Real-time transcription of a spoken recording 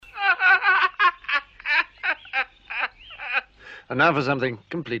And now for something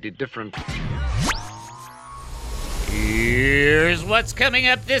completely different. Here's what's coming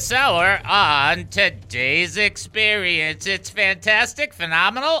up this hour on today's experience. It's fantastic,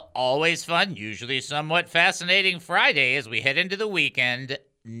 phenomenal, always fun, usually somewhat fascinating Friday as we head into the weekend.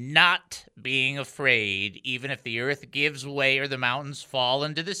 Not being afraid, even if the earth gives way or the mountains fall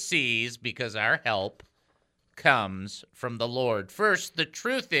into the seas, because our help comes from the Lord. First, the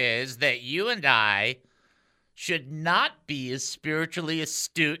truth is that you and I should not be as spiritually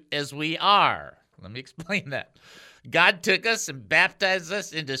astute as we are. Let me explain that. God took us and baptized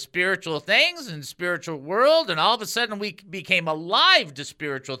us into spiritual things and spiritual world, and all of a sudden we became alive to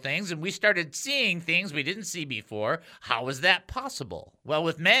spiritual things, and we started seeing things we didn't see before. How is that possible? Well,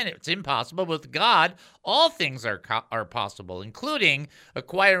 with men, it's impossible. With God, all things are possible, including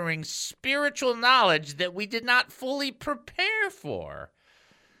acquiring spiritual knowledge that we did not fully prepare for.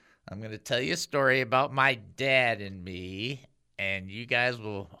 I'm going to tell you a story about my dad and me, and you guys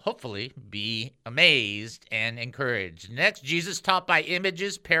will hopefully be amazed and encouraged. Next, Jesus taught by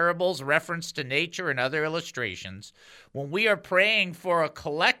images, parables, reference to nature, and other illustrations. When we are praying for a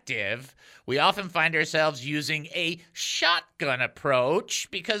collective, we often find ourselves using a shotgun approach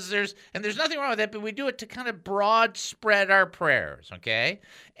because there's nothing wrong with that, but we do it to kind of broad spread our prayers, okay?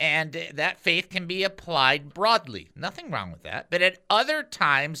 And that faith can be applied broadly. Nothing wrong with that. But at other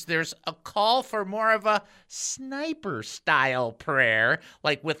times, there's a call for more of a sniper-style prayer,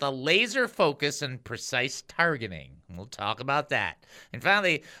 like with a laser focus and precise targeting. We'll talk about that. And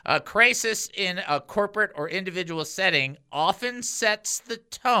finally, a crisis in a corporate or individual setting often sets the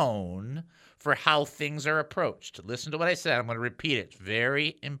tone for how things are approached. Listen to what I said. I'm going to repeat it. It's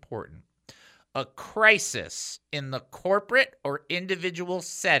very important. A crisis in the corporate or individual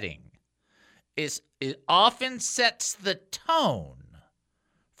setting it often sets the tone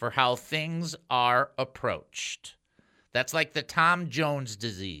for how things are approached. That's like the Tom Jones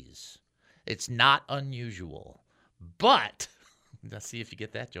disease. It's not unusual. But, let's see if you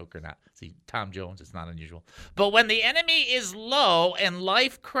get that joke or not. See, Tom Jones, it's not unusual. But when the enemy is low and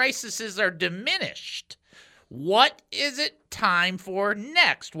life crises are diminished, what is it time for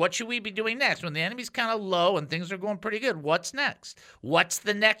next? What should we be doing next? When the enemy's kind of low and things are going pretty good, what's next? What's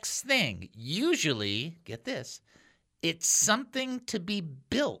the next thing? Usually, get this, it's something to be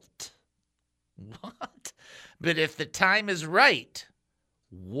built. What? But if the time is right,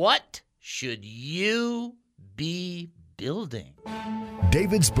 what should you be building?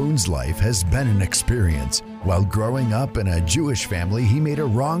 David Spoon's life has been an experience. While growing up in a Jewish family, he made a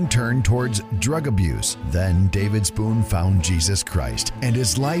wrong turn towards drug abuse. Then David Spoon found Jesus Christ, and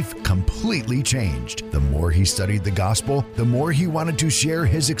his life completely changed. The more he studied the gospel, the more he wanted to share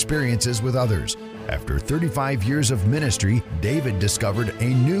his experiences with others. After 35 years of ministry, David discovered a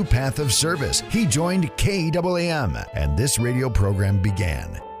new path of service. He joined KAAM, and this radio program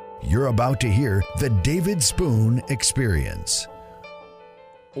began. You're about to hear the David Spoon Experience.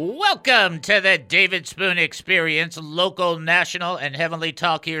 Welcome to the David Spoon Experience, local, national, and heavenly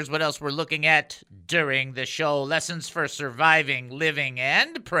talk. Here's what else we're looking at during the show. Lessons for surviving, living,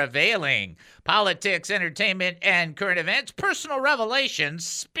 and prevailing. Politics, entertainment, and current events. Personal revelations,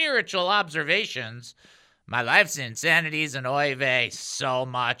 spiritual observations. My life's insanities, and oy vey, so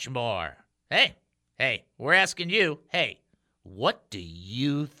much more. Hey, we're asking you, what do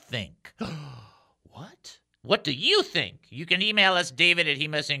you think? What do you think? You can email us,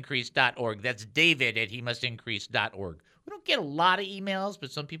 david@hemustincrease.org. That's david@hemustincrease.org. We don't get a lot of emails,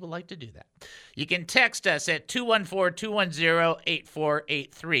 but some people like to do that. You can text us at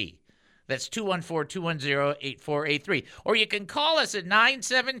 214-210-8483. That's 214-210-8483. Or you can call us at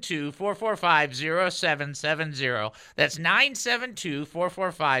 972-445-0770. That's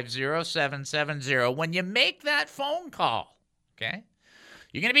 972-445-0770. When you make that phone call, okay,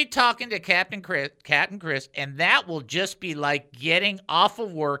 you're going to be talking to Captain Chris, and that will just be like getting off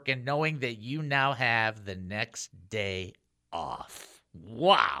of work and knowing that you now have the next day off.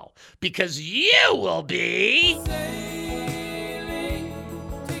 Wow. Because you will be...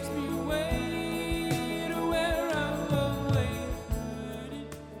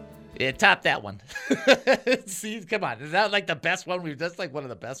 Yeah, top that one. See, come on. Is that like the best one? That's like one of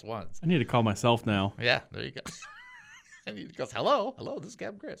the best ones. I need to call myself now. Yeah, there you go. And he goes, hello, this is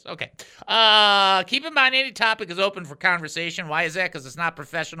Captain Chris. Okay. Keep in mind, any topic is open for conversation. Why is that? Because it's not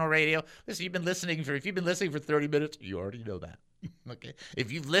professional radio. Listen, if you've been listening for 30 minutes, you already know that. Okay.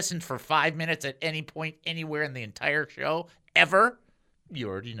 If you've listened for 5 minutes at any point, anywhere in the entire show, ever, you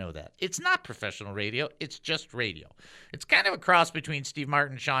already know that. It's not professional radio. It's just radio. It's kind of a cross between Steve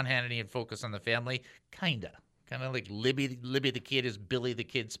Martin, Sean Hannity, and Focus on the Family. Kind of like Libby the Kid is Billy the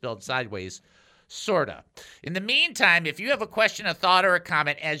Kid spelled sideways. Sorta. In the meantime, if you have a question, a thought, or a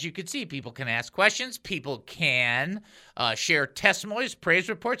comment, as you can see, people can ask questions. People can share testimonies, praise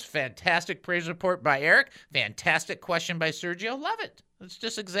reports. Fantastic praise report by Eric. Fantastic question by Sergio. Love it. That's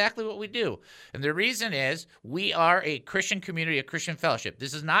just exactly what we do. And the reason is we are a Christian community, a Christian fellowship.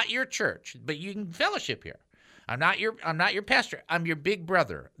 This is not your church, but you can fellowship here. I'm not your pastor. I'm your big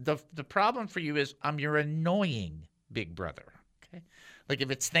brother. The problem for you is I'm your annoying big brother. Okay? Like if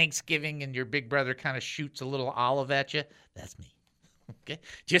it's Thanksgiving and your big brother kind of shoots a little olive at you, that's me. Okay?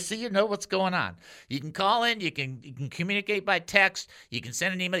 Just so you know what's going on. You can call in, you can communicate by text, you can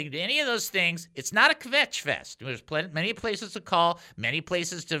send an email, you can do any of those things. It's not a kvetch fest. There's many places to call, many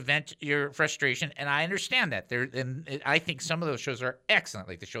places to vent your frustration, and I understand that. I think some of those shows are excellent,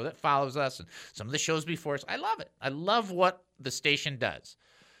 like the show that follows us and some of the shows before us. I love it. I love what the station does.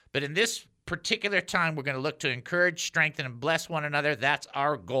 But in this particular time, we're going to look to encourage, strengthen, and bless one another. That's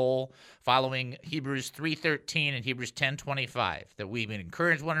our goal, following Hebrews 3:13 and Hebrews 10:25, that we would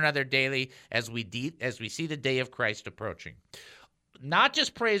encourage one another daily as we see the day of Christ approaching. Not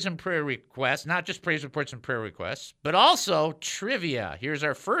just praise and prayer requests, not just praise reports and prayer requests, but also trivia. Here's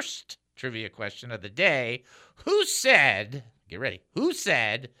our first trivia question of the day. Who said, get ready, who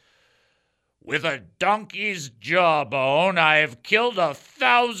said, "With a donkey's jawbone, I have killed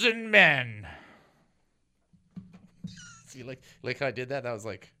 1,000 men"? See, like how I did that? That was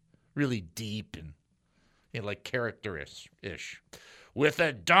like really deep and like character-ish. With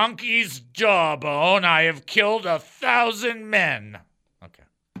a donkey's jawbone, I have killed 1,000 men. Okay.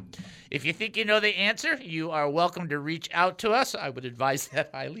 If you think you know the answer, you are welcome to reach out to us. I would advise that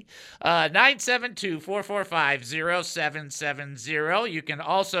highly. 972-445-0770. You can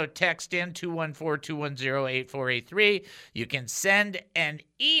also text in 214-210-8483. You can send an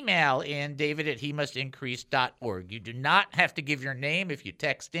email in, david@hemustincrease.org. You do not have to give your name if you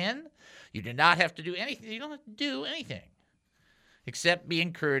text in. You do not have to do anything. You don't have to do anything except be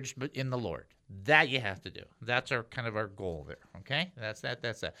encouraged in the Lord. That you have to do. That's our goal there, okay? That's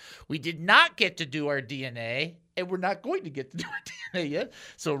that. We did not get to do our DNA, and we're not going to get to do our DNA yet.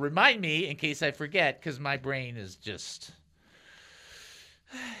 So remind me in case I forget, because my brain is just,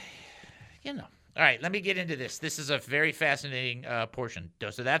 All right, let me get into this. This is a very fascinating portion.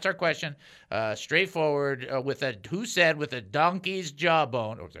 So that's our question. Straightforward. Who said with a donkey's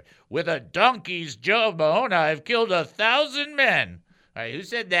jawbone? With a donkey's jawbone, I've killed 1,000 men. All right, who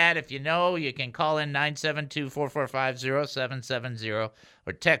said that? If you know, you can call in 972-445-0770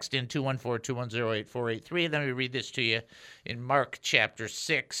 or text in 214-210-8483. Let me read this to you in Mark chapter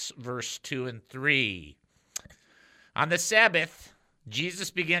 6, verse 2 and 3. On the Sabbath, Jesus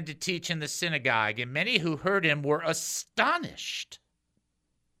began to teach in the synagogue, and many who heard him were astonished,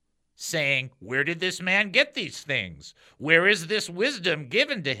 saying, "Where did this man get these things? Where is this wisdom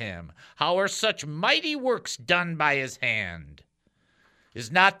given to him? How are such mighty works done by his hand? Is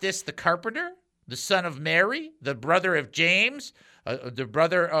not this the carpenter, the son of Mary, the brother of James, the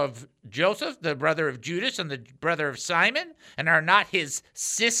brother of Joseph, the brother of Judas, and the brother of Simon? And are not his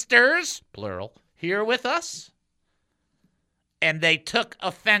sisters, plural, here with us?" And they took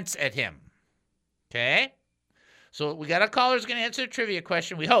offense at him. Okay? So we got a caller who's going to answer a trivia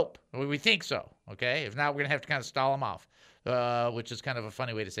question. We hope. Or we think so. Okay? If not, we're going to have to kind of stall him off. Which is kind of a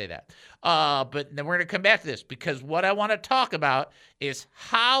funny way to say that. But then we're going to come back to this, because what I want to talk about is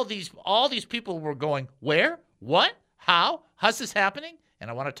how all these people were going, where, what, how, how's this happening? And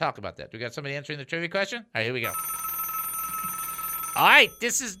I want to talk about that. Do we got somebody answering the trivia question? All right, here we go. All right,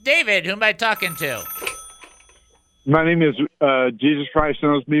 this is David. Who am I talking to? My name is Jesus Christ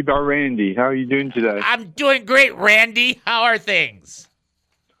knows me by Randy. How are you doing today? I'm doing great, Randy. How are things?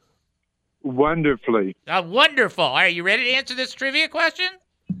 Wonderfully. Wonderful. All right, you ready to answer this trivia question?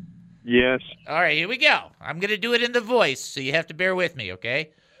 Yes. All right, here we go. I'm going to do it in the voice, so you have to bear with me,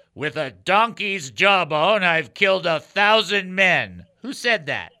 okay? With a donkey's jawbone, I've killed 1,000 men. Who said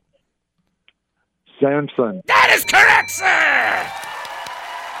that? Samson. That is correct, sir!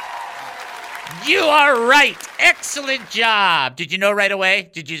 You are right. Excellent job. Did you know right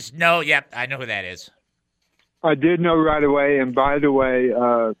away? Did you just know? Yep, I know who that is. I did know right away, and by the way,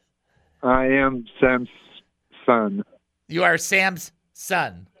 I am Sam's son. You are Sam's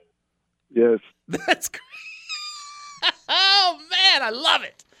son. Yes. That's great. Oh, man, I love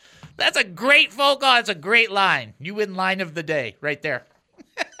it. That's a great phone call. That's a great line. You win line of the day right there.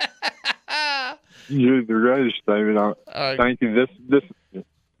 You're the greatest, David. Thank you.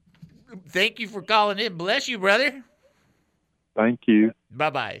 Thank you for calling in. Bless you, brother. Thank you.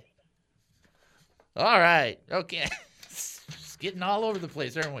 Bye-bye. All right. Okay. getting all over the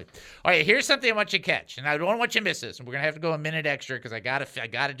place, aren't we? All right, here's something I want you to catch, and I don't want you to miss this. And we're gonna have to go a minute extra because I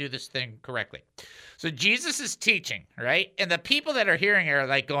gotta do this thing correctly. So Jesus is teaching, right? And the people that are hearing are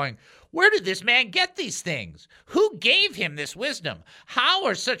like going, where did this man get these things? Who gave him this wisdom? How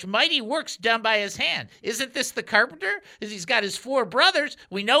are such mighty works done by his hand? Isn't this the carpenter? He's got his 4 brothers.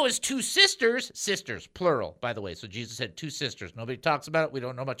 We know his 2 sisters, plural, by the way. So Jesus had 2 sisters. Nobody talks about it. We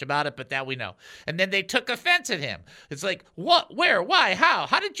don't know much about it, but that we know. And then they took offense at him. It's like, what, where, why, how?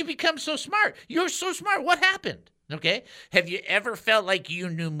 How did you become so smart? You're so smart. What happened? Okay? Have you ever felt like you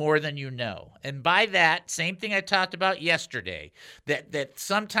knew more than you know? And by that, same thing I talked about yesterday, that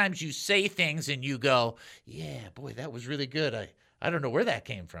sometimes you say things and you go, yeah, boy, that was really good. I don't know where that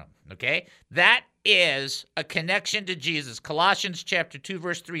came from. Okay? That is a connection to Jesus. Colossians chapter 2,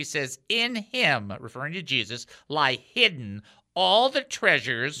 verse 3 says, in him, referring to Jesus, lie hidden all the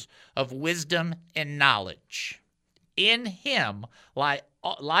treasures of wisdom and knowledge. In him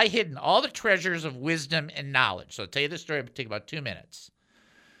lie hidden all the treasures of wisdom and knowledge. So I'll tell you this story. It'll take about 2 minutes.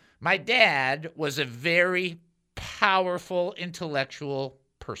 My dad was a very powerful intellectual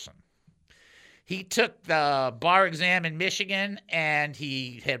person. He took the bar exam in Michigan, and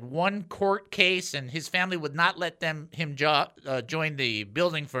he had one court case, and his family would not let him join the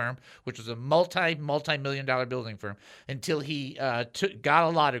building firm, which was a multi-million-dollar building firm, until he got a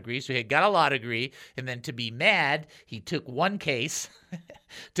law degree. So he had got a law degree, and then to be mad, he took one case,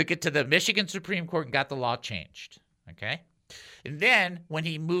 took it to the Michigan Supreme Court, and got the law changed. Okay? And then when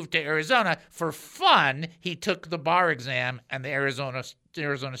he moved to Arizona, for fun, he took the bar exam and the Arizona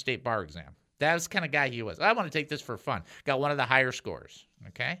State bar exam. That was the kind of guy he was. I want to take this for fun. Got one of the higher scores,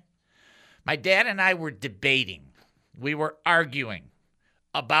 okay? My dad and I were debating. We were arguing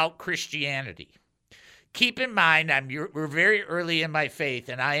about Christianity. Keep in mind, we're very early in my faith,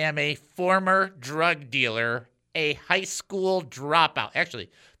 and I am a former drug dealer, a high school dropout.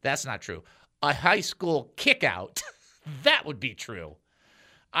 Actually, that's not true. A high school kickout. That would be true.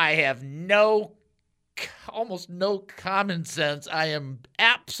 I have almost no common sense. I am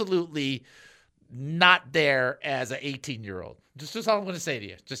absolutely not there as an 18-year-old. Just all I'm going to say to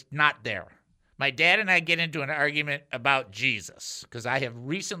you. Just not there. My dad and I get into an argument about Jesus because I have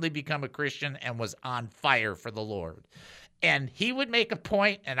recently become a Christian and was on fire for the Lord. And he would make a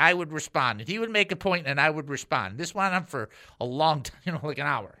point and I would respond. And he would make a point and I would respond. This went on for a long time, like an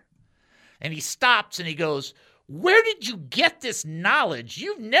hour. And he stops and he goes, where did you get this knowledge?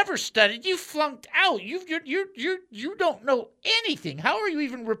 You've never studied. You flunked out. You don't know anything. How are you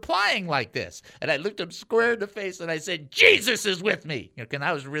even replying like this? And I looked him square in the face and I said, Jesus is with me. And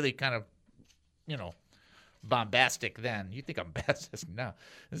I was really kind of, bombastic then. You think I'm bombastic now.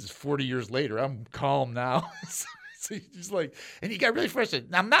 This is 40 years later. I'm calm now. So he's like, and he got really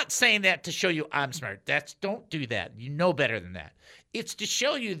frustrated. Now, I'm not saying that to show you I'm smart. Don't do that. You know better than that. It's to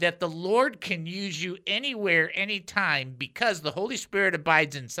show you that the Lord can use you anywhere, anytime, because the Holy Spirit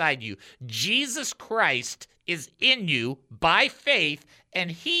abides inside you. Jesus Christ is in you by faith, and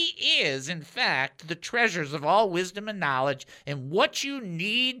he is, in fact, the treasures of all wisdom and knowledge, and what you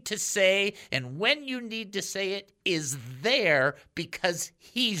need to say and when you need to say it is there because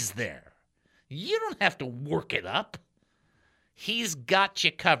he's there. You don't have to work it up. He's got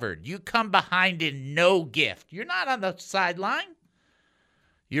you covered. You come behind in no gift. You're not on the sideline.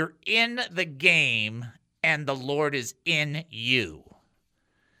 You're in the game, and the Lord is in you.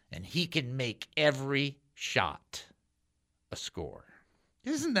 And he can make every shot a score.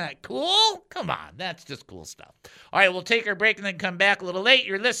 Isn't that cool? Come on, that's just cool stuff. All right, we'll take our break and then come back a little late.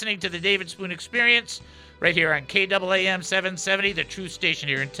 You're listening to the David Spoon Experience right here on KAAM 770, the Truth Station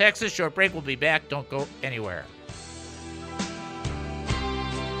here in Texas. Short break, we'll be back. Don't go anywhere.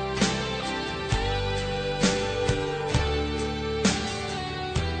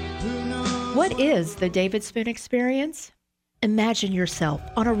 What is the David Spoon Experience? Imagine yourself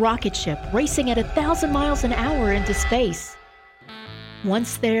on a rocket ship racing at 1,000 miles an hour into space.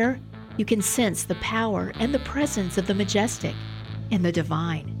 Once there, you can sense the power and the presence of the majestic and the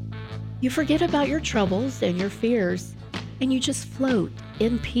divine. You forget about your troubles and your fears, and you just float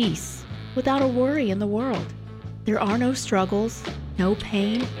in peace without a worry in the world. There are no struggles, no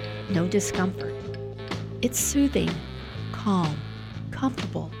pain, no discomfort. It's soothing, calm,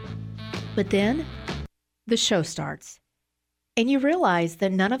 comfortable. But then, the show starts. And you realize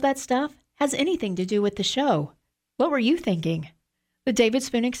that none of that stuff has anything to do with the show. What were you thinking? The David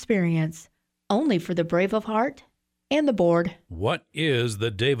Spoon Experience, only for the brave of heart and the board. What is the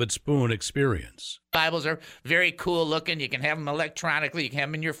David Spoon Experience? Bibles are very cool looking. You can have them electronically. You can have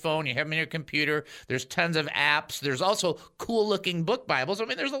them in your phone. You have them in your computer. There's tons of apps. There's also cool looking book Bibles. I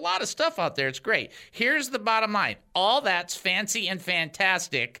mean, there's a lot of stuff out there. It's great. Here's the bottom line. All that's fancy and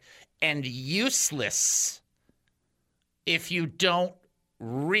fantastic and useless if you don't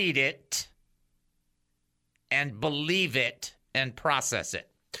read it and believe it and process it.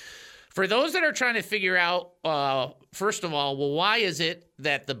 For those that are trying to figure out, first of all, well, why is it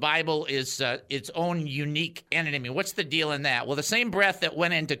that the Bible is its own unique entity? What's the deal in that? Well, the same breath that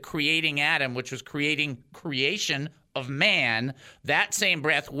went into creating Adam, which was creation of man, that same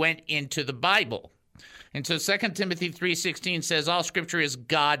breath went into the Bible. And so 2 Timothy 3:16 says all Scripture is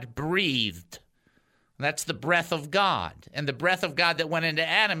God-breathed. That's the breath of God. And the breath of God that went into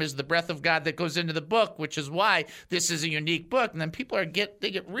Adam is the breath of God that goes into the book, which is why this is a unique book. And then people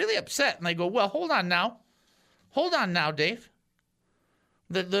they get really upset and they go, well, hold on now. Hold on now, Dave.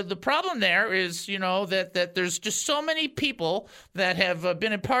 The problem there is, that there's just so many people that have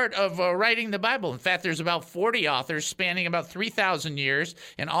been a part of writing the Bible. In fact, there's about 40 authors spanning about 3,000 years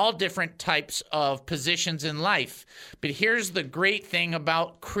in all different types of positions in life. But here's the great thing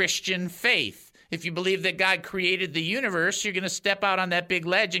about Christian faith. If you believe that God created the universe, you're going to step out on that big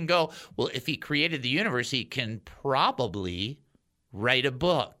ledge and go, well, if he created the universe, he can probably write a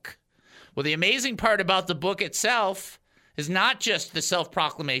book. Well, the amazing part about the book itself is not just the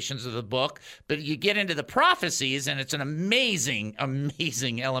self-proclamations of the book, but you get into the prophecies, and it's an amazing,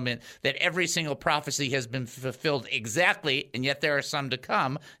 amazing element that every single prophecy has been fulfilled exactly, and yet there are some to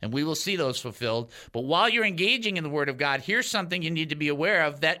come, and we will see those fulfilled. But while you're engaging in the Word of God, here's something you need to be aware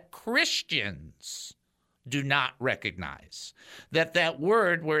of that Christians do not recognize. That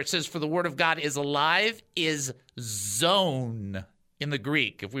word where it says, for the Word of God is alive, is zone in the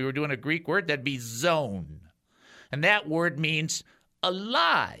Greek. If we were doing a Greek word, that'd be zone. And that word means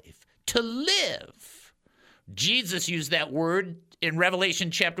alive, to live. Jesus used that word in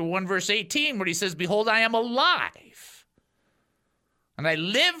Revelation chapter 1, verse 18, where he says, behold, I am alive, and I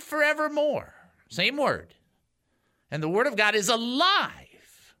live forevermore. Same word. And the Word of God is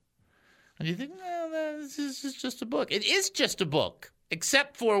alive. And you think, well, this is just a book. It is just a book,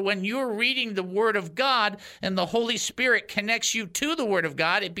 except for when you're reading the Word of God and the Holy Spirit connects you to the Word of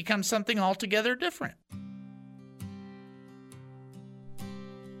God, it becomes something altogether different.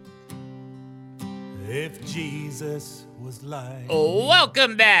 If Jesus was like...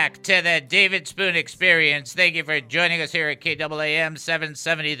 Welcome back to the David Spoon Experience. Thank you for joining us here at KAAM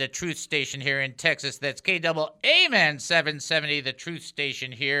 770, the Truth Station here in Texas. That's KAAM 770, the Truth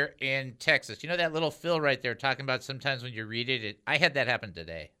Station here in Texas. You know that little Phil right there talking about sometimes when you read it? I had that happen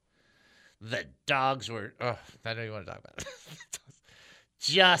today. The dogs were... I don't even want to talk about it.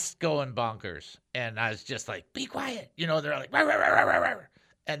 Just going bonkers. And I was just like, be quiet. They're like... Rawr, rawr, rawr, rawr, rawr.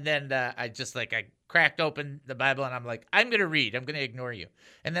 And then I cracked open the Bible, and I'm like, I'm going to read. I'm going to ignore you.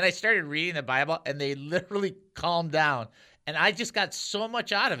 And then I started reading the Bible, and they literally calmed down. And I just got so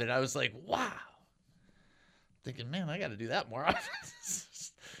much out of it. I was like, wow. Thinking, man, I got to do that more often.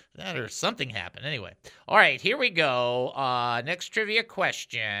 That or something happened. Anyway. All right, here we go. Next trivia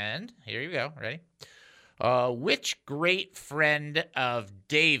question. Here you go. Ready? Which great friend of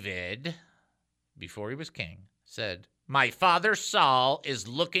David, before he was king, said, my father Saul is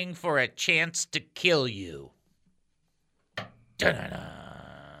looking for a chance to kill you. Da-da-da.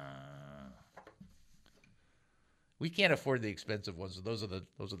 We can't afford the expensive ones. Those are the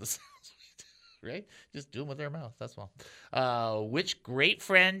sounds, right? Just do them with their mouth. That's all. Which great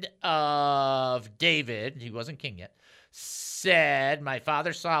friend of David, he wasn't king yet, said, my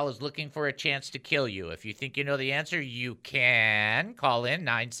father Saul is looking for a chance to kill you. If you think you know the answer, you can call in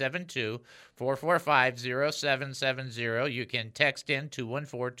 972-445-0770. You can text in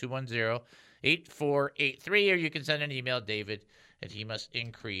 214-210-8483, or you can send an email,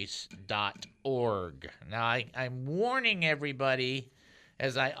 david@hemustincrease.org. Now, I'm warning everybody,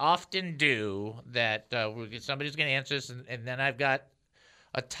 as I often do, that somebody's going to answer this, and then I've got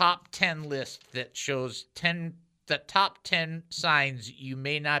a top 10 list that shows the top 10 signs you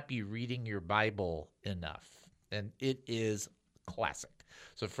may not be reading your Bible enough. And it is classic.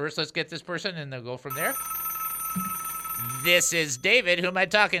 So first, let's get this person, and they'll go from there. This is David. Who am I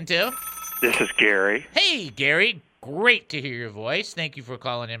talking to? This is Gary. Hey, Gary. Great to hear your voice. Thank you for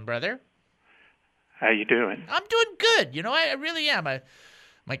calling in, brother. How you doing? I'm doing good. I really am.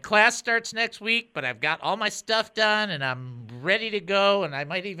 My class starts next week, but I've got all my stuff done, and I'm ready to go, and I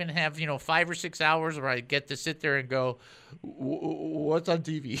might even have, 5 or 6 hours where I get to sit there and go, what's on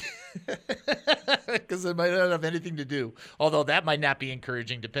TV? Because I might not have anything to do. Although that might not be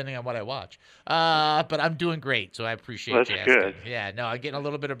encouraging depending on what I watch. But I'm doing great, so I appreciate you asking. Good. Yeah, no, I'm getting a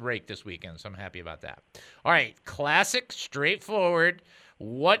little bit of break this weekend, so I'm happy about that. All right, classic, straightforward.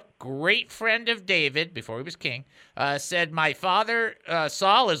 What great friend of David, before he was king, said, my father,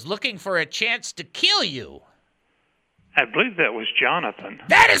 Saul, is looking for a chance to kill you. I believe that was Jonathan.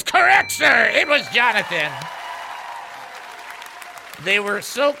 That is correct, sir. It was Jonathan. They were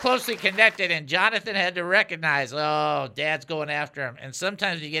so closely connected, and Jonathan had to recognize, oh, Dad's going after him. And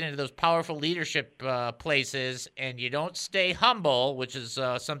sometimes you get into those powerful leadership places, and you don't stay humble, which is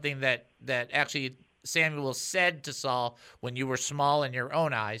something that actually Samuel said to Saul when you were small in your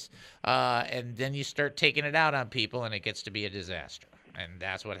own eyes. And then you start taking it out on people, and it gets to be a disaster. And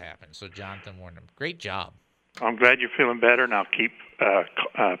that's what happened. So Jonathan warned him. Great job. I'm glad you're feeling better, and I'll keep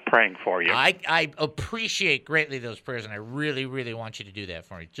praying for you. I appreciate greatly those prayers, and I really, really want you to do that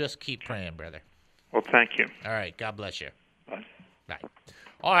for me. Just keep praying, brother. Well, thank you. All right. God bless you. Bye. Bye.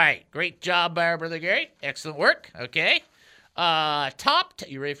 All right. Great job by our brother Gary. Excellent work. Okay.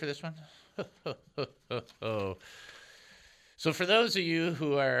 You ready for this one? So for those of you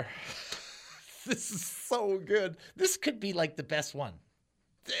who are, this is so good. This could be like the best one.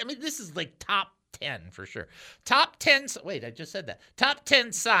 I mean, this is like top 10 for sure. Top 10. Wait, I just said that. Top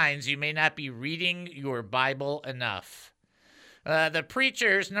 10 signs you may not be reading your Bible enough. The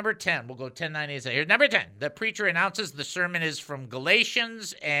preacher's number 10. We'll go 10, 9, 8, 7. Here's number 10. The preacher announces the sermon is from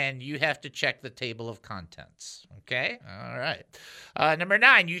Galatians, and you have to check the table of contents. Okay? All right. Number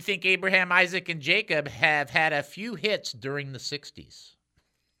 9. You think Abraham, Isaac, and Jacob have had a few hits during the 60s.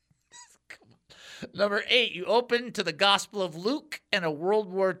 Number 8, you open to the Gospel of Luke, and a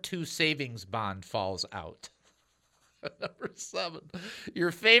World War II savings bond falls out. Number 7,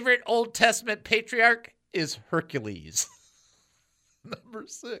 your favorite Old Testament patriarch is Hercules. Number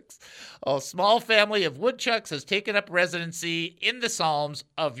 6, a small family of woodchucks has taken up residency in the Psalms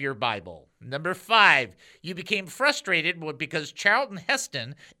of your Bible. Number 5, you became frustrated because Charlton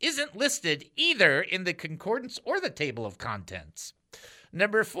Heston isn't listed either in the concordance or the table of contents.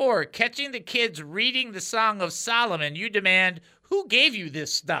 Number 4, catching the kids reading the Song of Solomon, you demand, who gave you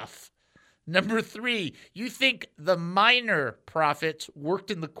this stuff? Number 3, you think the minor prophets worked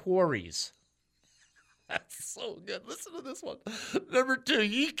in the quarries. That's so good. Listen to this one. Number 2,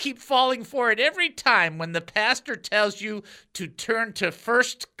 you keep falling for it every time when the pastor tells you to turn to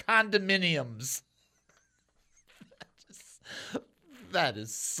first condominiums. That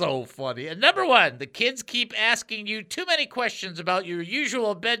is so funny. And number 1, the kids keep asking you too many questions about your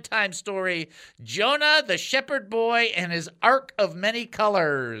usual bedtime story, Jonah, the shepherd boy, and his ark of many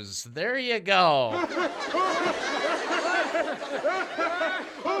colors. There you go.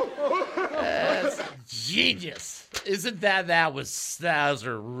 That's genius. Isn't that was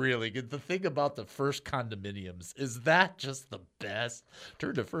really good. The thing about the first condominiums, is that just the best?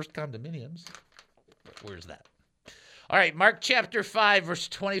 Turn to first condominiums. Where's that? All right, Mark chapter 5, verse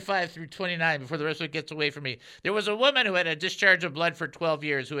 25 through 29, before the rest of it gets away from me. There was a woman who had a discharge of blood for 12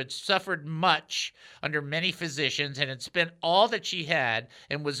 years, who had suffered much under many physicians and had spent all that she had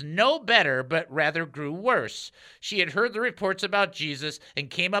and was no better, but rather grew worse. She had heard the reports about Jesus and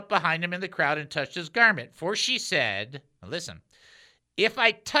came up behind him in the crowd and touched his garment. For she said, listen, if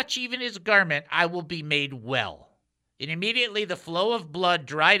I touch even his garment, I will be made well. And immediately the flow of blood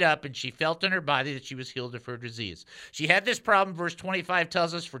dried up, and she felt in her body that she was healed of her disease. She had this problem, verse 25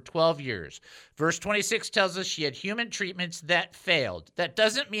 tells us, for 12 years. Verse 26 tells us she had human treatments that failed. That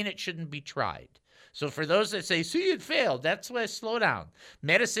doesn't mean it shouldn't be tried. So for those that say, see, it failed, that's why slow down.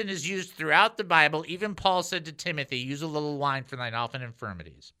 Medicine is used throughout the Bible. Even Paul said to Timothy, use a little wine for thine often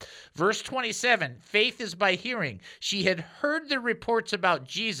infirmities. Verse 27, faith is by hearing. She had heard the reports about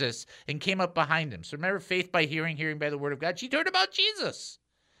Jesus and came up behind him. So remember, faith by hearing, hearing by the word of God. She'd heard about Jesus.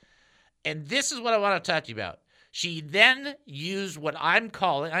 And this is what I want to talk to you about. She then used what I'm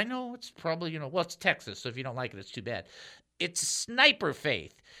calling, I know it's probably, well, it's Texas, so if you don't like it, it's too bad. It's sniper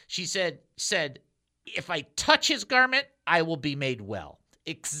faith. She said, if I touch his garment, I will be made well.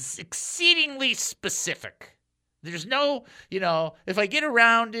 Exceedingly specific. There's no, if I get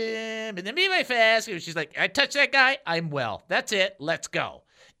around him and then maybe if I ask him, she's like, I touch that guy, I'm well. That's it. Let's go.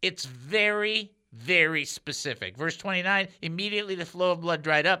 It's very, very specific. Verse 29, immediately the flow of blood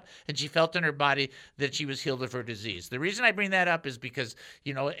dried up and she felt in her body that she was healed of her disease. The reason I bring that up is because,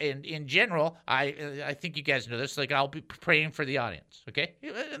 in general, I think you guys know this, like I'll be praying for the audience, okay?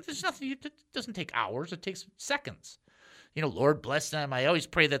 There's nothing, it doesn't take hours, it takes seconds. Lord bless them. I always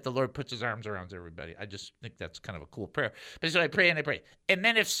pray that the Lord puts his arms around everybody. I just think that's kind of a cool prayer. But so I pray and I pray. And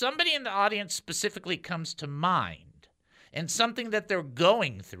then if somebody in the audience specifically comes to mind, and something that they're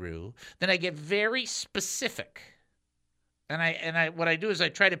going through, then I get very specific. And what I do is I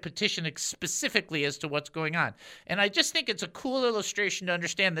try to petition specifically as to what's going on. And I just think it's a cool illustration to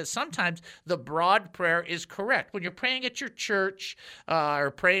understand that sometimes the broad prayer is correct. When you're praying at your church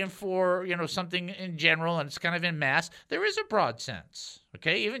or praying for, something in general, and it's kind of in mass, there is a broad sense.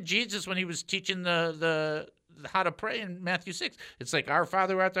 Okay, even Jesus, when he was teaching the how to pray in Matthew 6, it's like, Our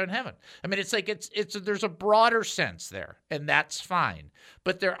Father who art in heaven. I mean, it's like there's a broader sense there, and that's fine.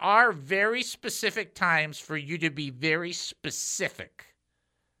 But there are very specific times for you to be very specific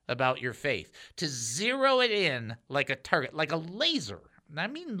about your faith, to zero it in like a target, like a laser. I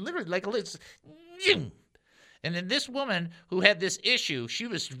mean, literally, like a laser. And then this woman who had this issue,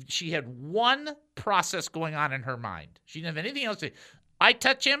 she had one process going on in her mind. She didn't have anything else to say. I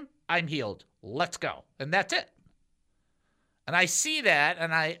touch him, I'm healed. Let's go. And that's it. And I see that,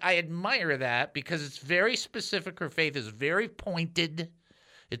 and I admire that because it's very specific. Her faith is very pointed.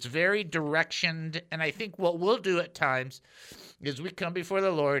 It's very directioned. And I think what we'll do at times is we come before the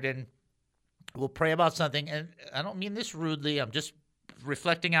Lord and we'll pray about something. And I don't mean this rudely. I'm just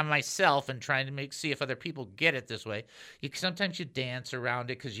reflecting on myself and trying to see if other people get it this way. Sometimes you dance around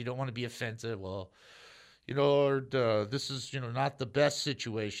it because you don't want to be offensive. Well, Lord, this is, not the best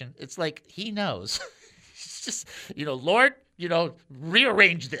situation. It's like he knows. It's just, Lord,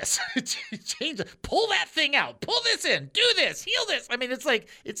 rearrange this. Change it. Pull that thing out. Pull this in. Do this. Heal this. I mean, it's like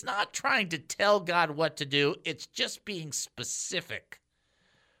it's not trying to tell God what to do. It's just being specific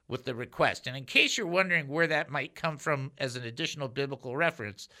with the request. And in case you're wondering where that might come from as an additional biblical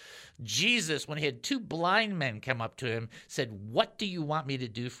reference, Jesus, when he had two blind men come up to him, said, "What do you want me to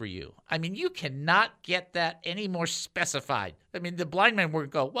do for you?" I mean, you cannot get that any more specified. I mean, the blind men were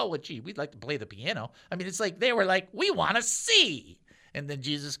go, well, gee, we'd like to play the piano. I mean, it's like they were like, we want to see. And then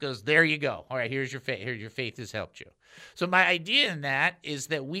Jesus goes, there you go. All right, here's your faith. Here, your faith has helped you. So my idea in that is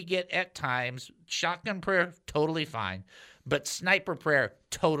that we get at times shotgun prayer, totally fine. But sniper prayer,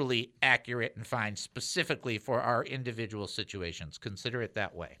 totally accurate and fine, specifically for our individual situations. Consider it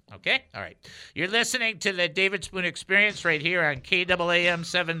that way, okay? All right. You're listening to the David Spoon Experience right here on KAAM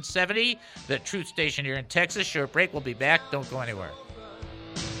 770, the truth station here in Texas. Short break. We'll be back. Don't go anywhere.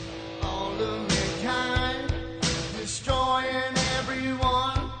 All of mankind, destroying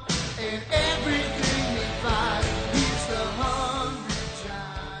everyone and everything they find. He's the hungry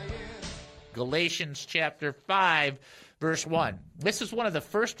giant. Galatians chapter 5. Verse 1. This is one of the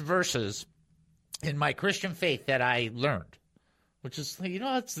first verses in my Christian faith that I learned, which is, you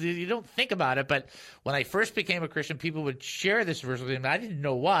don't think about it, but when I first became a Christian, people would share this verse with me. I didn't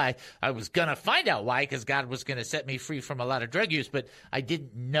know why. I was going to find out why, because God was going to set me free from a lot of drug use, but I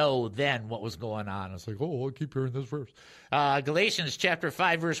didn't know then what was going on. I was like, I keep hearing this verse. Galatians chapter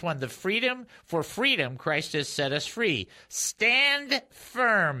 5, verse 1. For freedom, Christ has set us free. Stand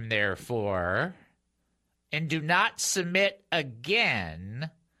firm, therefore, and do not submit again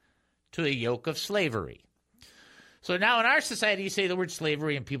to a yoke of slavery. So now in our society, you say the word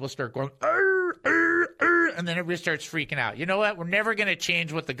slavery and people start going, and then everybody starts freaking out. You know what? We're never going to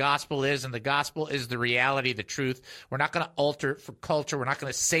change what the gospel is, and the gospel is the reality, the truth. We're not going to alter it for culture. We're not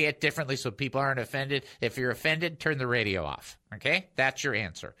going to say it differently so people aren't offended. If you're offended, turn the radio off, okay? That's your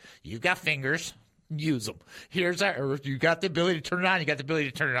answer. You've got fingers. Use them. You got the ability to turn it on. You got the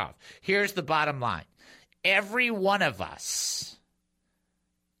ability to turn it off. Here's the bottom line. Every one of us,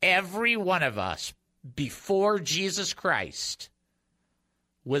 before Jesus Christ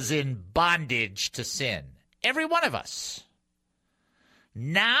was in bondage to sin. Every one of us.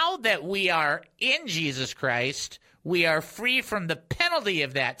 Now that we are in Jesus Christ, we are free from the penalty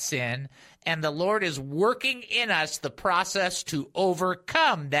of that sin, and the Lord is working in us the process to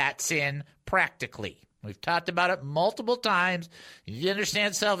overcome that sin practically. We've talked about it multiple times. You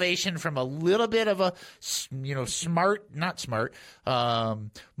understand salvation from a little bit of a,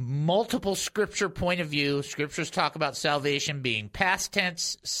 multiple scripture point of view. Scriptures talk about salvation being past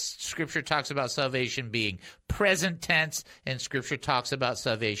tense. Scripture talks about salvation being present tense. And Scripture talks about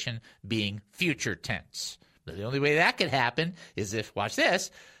salvation being future tense. But the only way that could happen is if, watch this,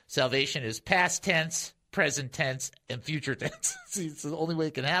 salvation is past tense, present tense, and future tense. See, it's the only way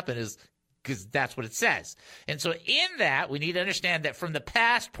it can happen is because that's what it says. And so in that, we need to understand that from the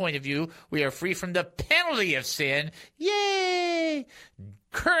past point of view, we are free from the penalty of sin. Yay!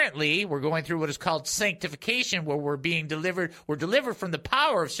 Currently, we're going through what is called sanctification, where we're being delivered. We're delivered from the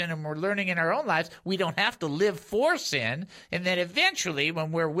power of sin, and we're learning in our own lives we don't have to live for sin. And then eventually,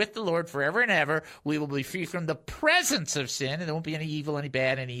 when we're with the Lord forever and ever, we will be free from the presence of sin, and there won't be any evil, any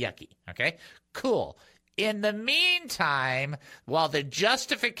bad, any yucky. Okay? Cool. In the meantime, while the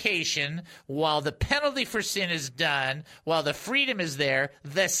justification, while the penalty for sin is done, while the freedom is there,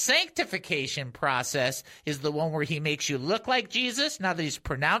 the sanctification process is the one where he makes you look like Jesus, now that he's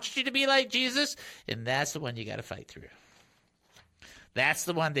pronounced you to be like Jesus, and that's the one you got to fight through. That's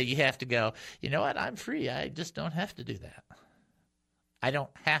the one that you have to go, you know what, I'm free. I just don't have to do that. I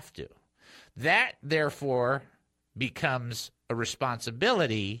don't have to. That, therefore, becomes a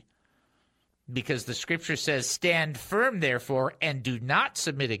responsibility because the scripture says, stand firm, therefore, and do not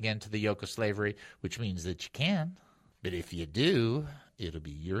submit again to the yoke of slavery, which means that you can. But if you do, it'll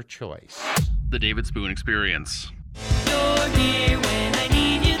be your choice. The David Spoon Experience. You're here when I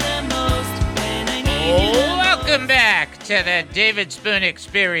need you the most. When I need you the Welcome back to the David Spoon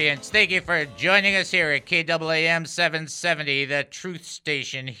Experience. Thank you for joining us here at KAAM 770, the truth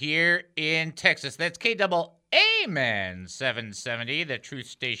station here in Texas. That's KAAM 770, the truth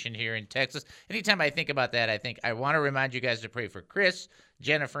station here in Texas. Anytime I think about that, I want to remind you guys to pray for Chris,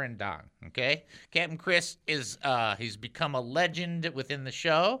 Jennifer, and Don, okay? Captain Chris is, he's become a legend within the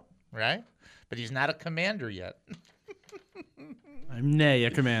show, right? But he's not a commander yet. I'm nay a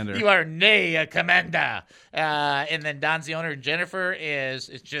commander. You are nay a commander. And then Don's the owner, and Jennifer it's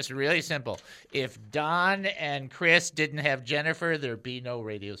just really simple. If Don and Chris didn't have Jennifer, there'd be no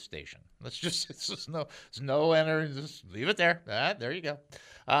radio station. It's just no enter. Just leave it there. There you go.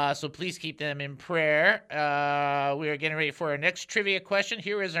 So please keep them in prayer. We are getting ready for our next trivia question.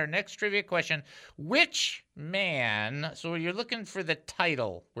 Here is our next trivia question. Which man, so you're looking for the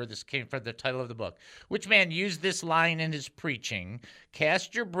title, where this came from, the title of the book. Which man used this line in his preaching?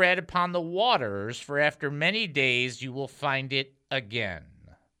 Cast your bread upon the waters, for after many days you will find it again.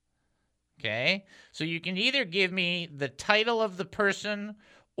 Okay? So you can either give me the title of the person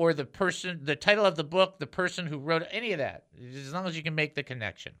or the title of the book, the person who wrote any of that, as long as you can make the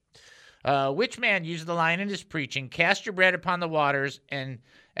connection. Which man used the line in his preaching, cast your bread upon the waters, and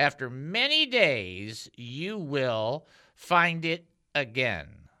after many days you will find it again.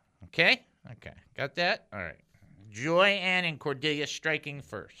 Okay? Okay. Got that? All right. Joy Ann and Cordelia striking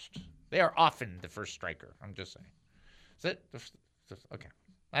first. They are often the first striker. I'm just saying. Is it? Okay.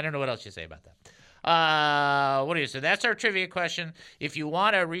 I don't know what else you say about that. What do you say? That's our trivia question. If you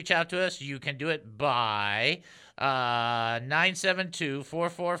want to reach out to us, you can do it by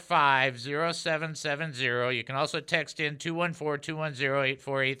 972-445-0770. You can also text in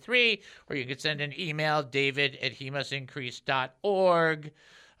 214-210-8483, or you can send an email, david@hemustincrease.org.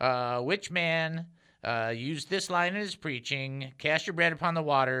 Which man used this line in his preaching? Cast your bread upon the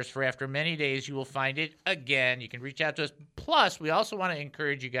waters, for after many days you will find it again. You can reach out to us. Plus, we also want to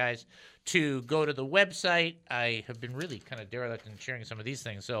encourage you guys to go to the website. I have been really kind of derelict in sharing some of these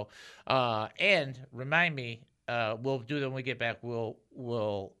things. So, and remind me, we'll do them when we get back. We'll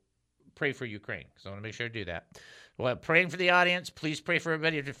pray for Ukraine. So I want to make sure to do that. Well, praying for the audience. Please pray for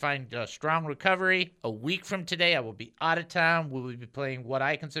everybody to find strong recovery. A week from today, I will be out of town. We will be playing what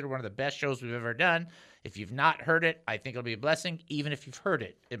I consider one of the best shows we've ever done. If you've not heard it, I think it'll be a blessing. Even if you've heard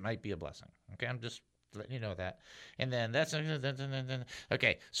it, it might be a blessing. Okay, I'm just letting you know that. And then that's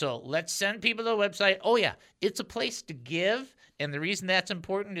okay. So let's send people to the website. Oh yeah, it's a place to give, and the reason that's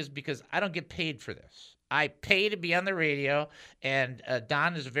important is because I don't get paid for this. I pay to be on the radio, and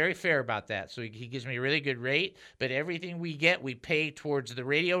Don is very fair about that. So he gives me a really good rate, but everything we get, we pay towards the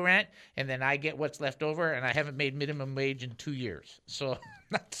radio rent, and then I get what's left over, and I haven't made minimum wage in 2 years. So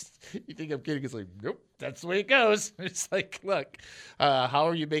you think I'm kidding? It's like, nope, that's the way it goes. It's like, look, how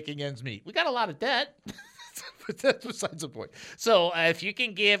are you making ends meet? We got a lot of debt. But that's besides the point. So if you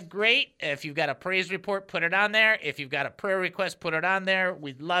can give, great. If you've got a praise report, put it on there. If you've got a prayer request, put it on there.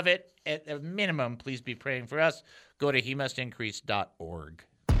 We'd love it. At a minimum, please be praying for us. Go to hemustincrease.org.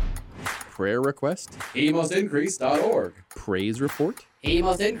 Prayer request? hemustincrease.org. Praise report?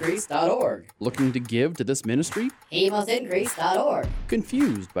 hemustincrease.org. Looking to give to this ministry? hemustincrease.org.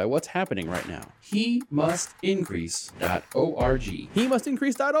 Confused by what's happening right now? hemustincrease.org.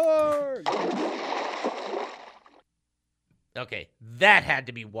 hemustincrease.org. Okay, that had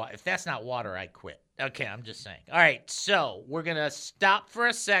to be water. If that's not water, I quit. Okay, I'm just saying. All right, so we're going to stop for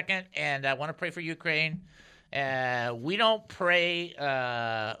a second, and I want to pray for Ukraine. We don't pray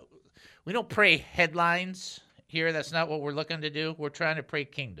headlines here. That's not what we're looking to do. We're trying to pray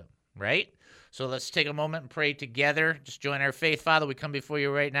kingdom, right? So let's take a moment and pray together. Just join our faith. Father, we come before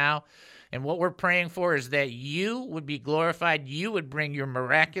you right now. And what we're praying for is that you would be glorified. You would bring your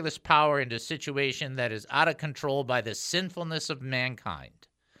miraculous power into a situation that is out of control by the sinfulness of mankind.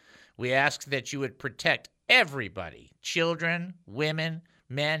 We ask that you would protect everybody, children, women,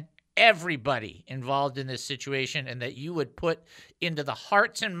 men, everybody involved in this situation, and that you would put into the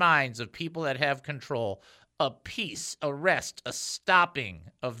hearts and minds of people that have control a peace, a rest, a stopping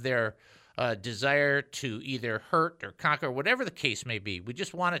of their desire to either hurt or conquer, whatever the case may be. We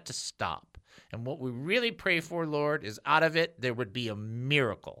just want it to stop. And what we really pray for, Lord, is out of it, there would be a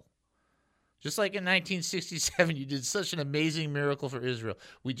miracle. Just like in 1967, you did such an amazing miracle for Israel.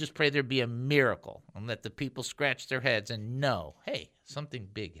 We just pray there'd be a miracle and let the people scratch their heads and know, hey, something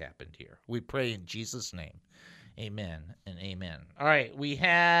big happened here. We pray in Jesus' name. Amen and amen. All right, we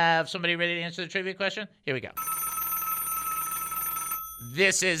have somebody ready to answer the trivia question? Here we go.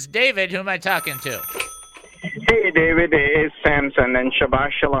 This is David. Who am I talking to? Hey, David. It's Samson, and Shabbat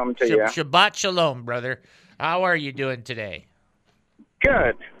Shalom to you. Shabbat Shalom, brother. How are you doing today?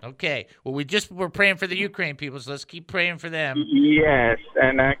 Good. Okay. Well, we're praying for the Ukraine people, so let's keep praying for them. Yes,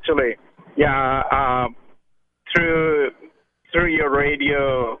 and actually, through your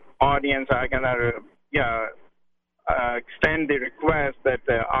radio audience, I'm gonna extend the request that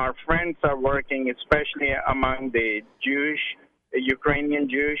our friends are working, especially among the Ukrainian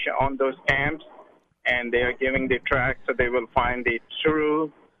Jewish on those camps, and they are giving the tract so they will find the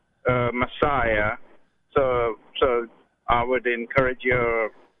true Messiah. So I would encourage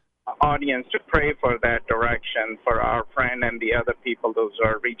your audience to pray for that direction for our friend and the other people, those who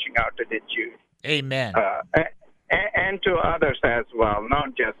are reaching out to the Jews. Amen. And to others as well,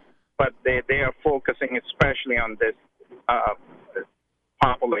 not just, but they are focusing especially on this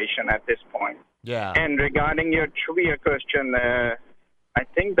population at this point. Yeah. And regarding your trivia question, I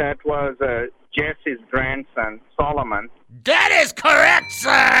think that was Jesse's grandson, Solomon. That is correct,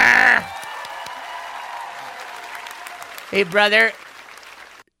 sir! Hey, brother,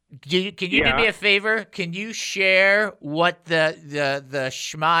 can you do me a favor? Can you share what the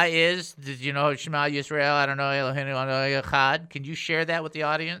Shema is? Did you know Shema Yisrael? I don't know, Eloheinu Adonai Echad. Can you share that with the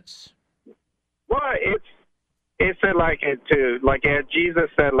audience? Well, it's like Jesus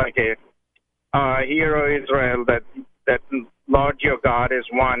said, hear, O Israel, that Lord your God is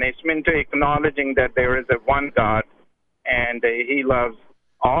one. It's meant to acknowledging that there is a one God, and He loves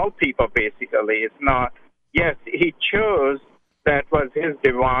all people. Basically, it's not. Yes, He chose. That was His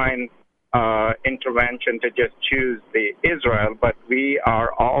divine intervention to just choose the Israel, but we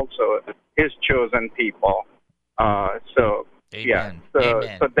are also His chosen people. Amen. So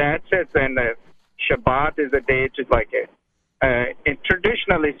that's it. And Shabbat is a day to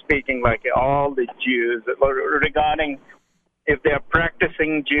traditionally speaking, all the Jews regarding if they are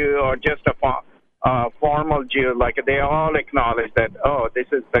practicing Jew or just a formal Jew, they all acknowledge that this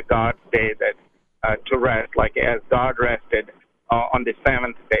is the God's day that to rest, as God rested on the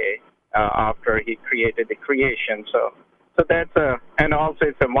seventh day after He created the creation. So that's and also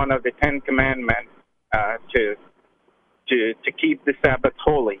it's one of the 10 Commandments to keep the Sabbath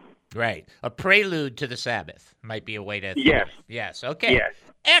holy. Right, a prelude to the Sabbath might be a way to. Yes. Okay. Yes.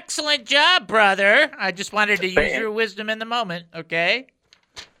 Excellent job, brother. I just wanted to use your wisdom in the moment. Okay.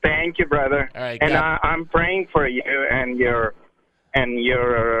 Thank you, brother. All right. And I'm praying for you and your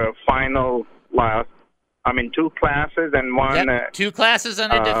final last. 2 classes and one. 2 classes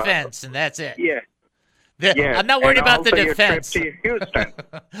on a defense, and that's it. Yeah. I'm not worried about the defense. Your trip to Houston.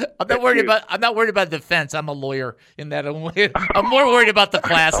 I'm not worried about defense. I'm a lawyer in that. I'm more worried about the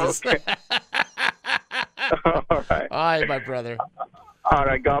classes. All right. All right, my brother. All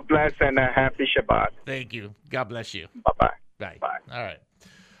right. God bless and happy Shabbat. Thank you. God bless you. Bye-bye. Bye. All right.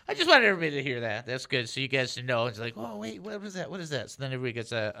 I just wanted everybody to hear that. That's good. So you guys to know. It's like, oh, wait, what was that? What is that? So then everybody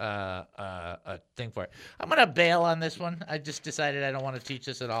gets a thing for it. I'm going to bail on this one. I just decided I don't want to teach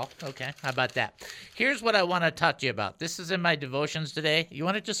this at all. Okay. How about that? Here's what I want to talk to you about. This is in my devotions today. You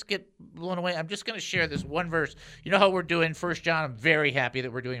want to just get blown away? I'm just going to share this one verse. You know how we're doing 1 John? I'm very happy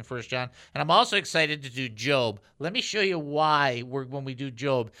that we're doing 1 John. And I'm also excited to do Job. Let me show you why when we do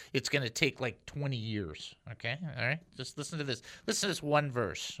Job, it's going to take 20 years. Okay? All right? Just listen to this. Listen to this one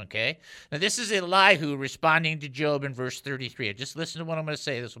verse. Okay? Now, this is Elihu responding to Job in verse 33. Just listen to what I'm going to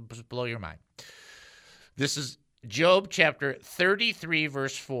say. This will just blow your mind. This is Job chapter 33,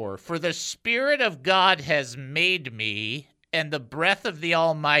 verse 4. For the Spirit of God has made me, and the breath of the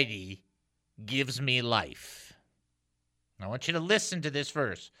Almighty gives me life. I want you to listen to this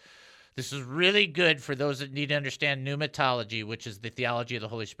verse. This is really good for those that need to understand pneumatology, which is the theology of the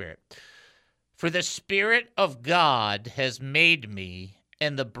Holy Spirit. For the Spirit of God has made me,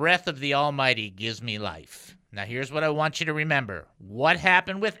 and the breath of the Almighty gives me life. Now, here's what I want you to remember. What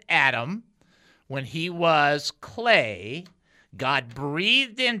happened with Adam when he was clay? God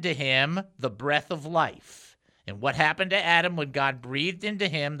breathed into him the breath of life. And what happened to Adam when God breathed into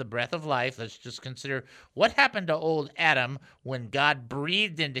him the breath of life? Let's just consider what happened to old Adam when God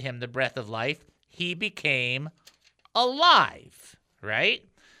breathed into him the breath of life. He became alive, right?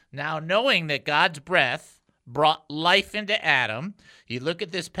 Now, knowing that God's breath brought life into Adam, you look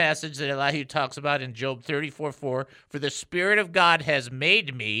at this passage that Elihu talks about in Job 34:4. For the Spirit of God has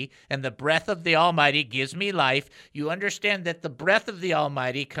made me, and the breath of the Almighty gives me life. You understand that the breath of the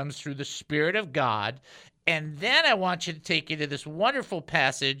Almighty comes through the Spirit of God. And then I want you to take you to this wonderful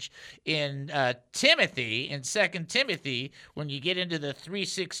passage in Timothy, in 2 Timothy, when you get into the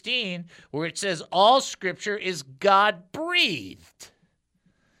 3:16, where it says, all Scripture is God-breathed.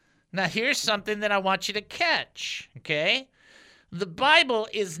 Now, here's something that I want you to catch, okay? The Bible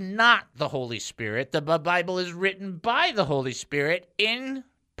is not the Holy Spirit. The Bible is written by the Holy Spirit in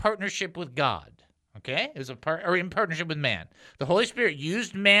partnership with God, okay? It was in partnership with man. The Holy Spirit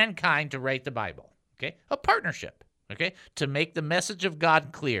used mankind to write the Bible, okay? A partnership, okay? To make the message of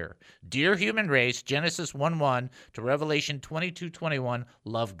God clear. Dear human race, Genesis 1:1 to Revelation 22:21,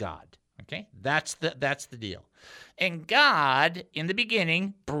 love God, okay? That's the deal. And God, in the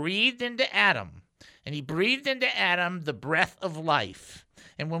beginning, breathed into Adam. And he breathed into Adam the breath of life.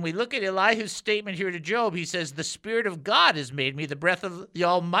 And when we look at Elihu's statement here to Job, he says, the Spirit of God has made me, the breath of the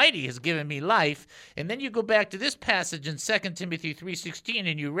Almighty has given me life. And then you go back to this passage in 2 Timothy 3:16,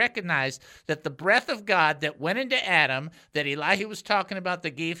 and you recognize that the breath of God that went into Adam, that Elihu was talking about,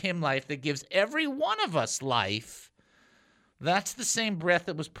 that gave him life, that gives every one of us life, that's the same breath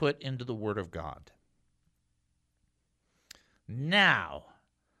that was put into the Word of God. Now,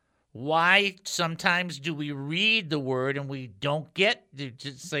 why sometimes do we read the Word and we don't get,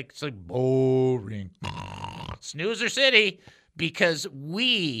 it's like boring, snoozer city, because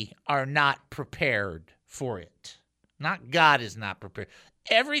we are not prepared for it. Not God is not prepared.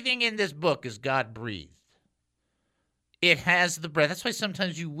 Everything in this book is God-breathed. It has the breath. That's why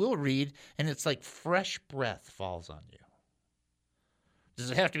sometimes you will read and it's like fresh breath falls on you.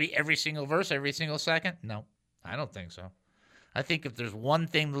 Does it have to be every single verse, every single second? No, I don't think so. I think if there's one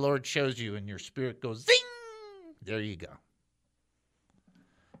thing the Lord shows you and your spirit goes zing, there you go.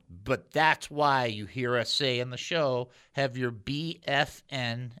 But that's why you hear us say in the show, have your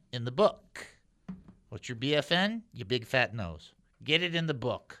BFN in the book. What's your BFN? Your big fat nose. Get it in the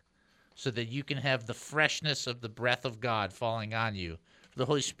book so that you can have the freshness of the breath of God falling on you. The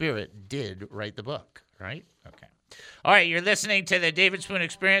Holy Spirit did write the book, right? Okay. All right, you're listening to the David Spoon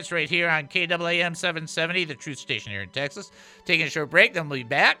Experience right here on KAAM 770, the truth station here in Texas. Taking a short break, then we'll be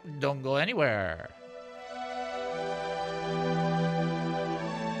back. Don't go anywhere.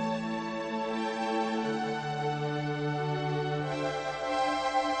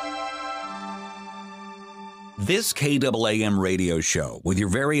 This KAAM radio show with your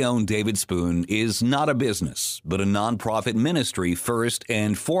very own David Spoon is not a business, but a nonprofit ministry first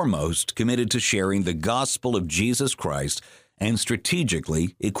and foremost committed to sharing the gospel of Jesus Christ and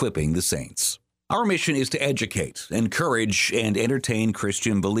strategically equipping the saints. Our mission is to educate, encourage, and entertain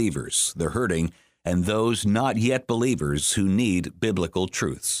Christian believers, the hurting, and those not yet believers who need biblical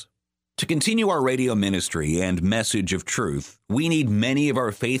truths. To continue our radio ministry and message of truth, we need many of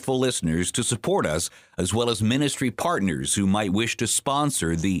our faithful listeners to support us, as well as ministry partners who might wish to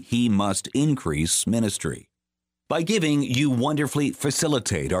sponsor the He Must Increase ministry. By giving, you wonderfully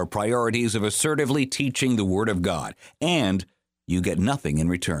facilitate our priorities of assertively teaching the Word of God, and you get nothing in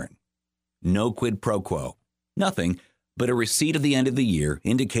return. No quid pro quo. Nothing but a receipt at the end of the year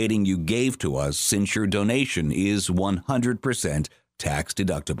indicating you gave to us, since your donation is 100% tax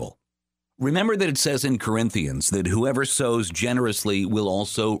deductible. Remember that it says in Corinthians that whoever sows generously will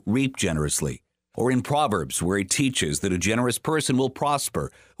also reap generously. Or in Proverbs, where it teaches that a generous person will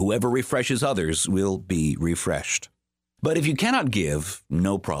prosper. Whoever refreshes others will be refreshed. But if you cannot give,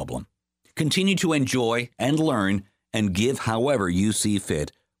 no problem. Continue to enjoy and learn and give however you see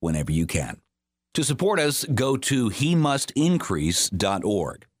fit whenever you can. To support us, go to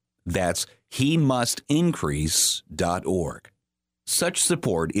HeMustIncrease.org. That's HeMustIncrease.org. Such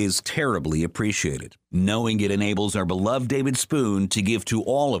support is terribly appreciated, knowing it enables our beloved David Spoon to give to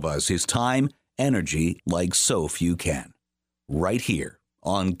all of us his time, energy, like so few can. Right here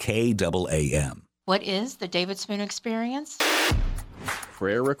on KAAM. What is the David Spoon Experience?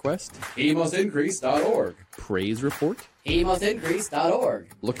 Prayer request? HeMustIncrease.org. Praise report?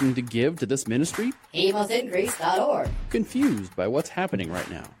 HeMustIncrease.org. Looking to give to this ministry? HeMustIncrease.org. Confused by what's happening right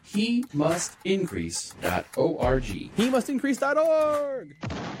now? HeMustIncrease.org. HeMustIncrease.org.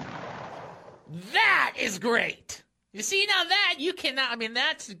 That is great. You see, now that you cannot,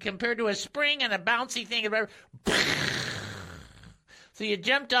 that's compared to a spring and a bouncy thing. So you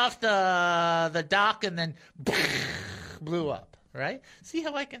jumped off the dock and then blew up, right? See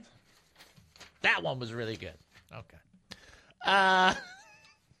how I can... That one was really good. Okay.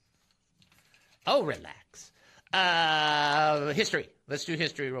 Oh, relax. History. Let's do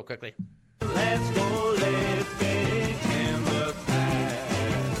history real quickly. Let's go living in the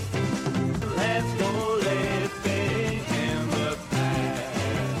past. Let's go living in the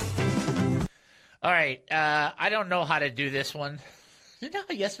past. All right. I don't know how to do this one. You know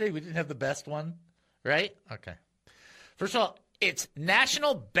how yesterday we didn't have the best one, right? Okay. First of all, it's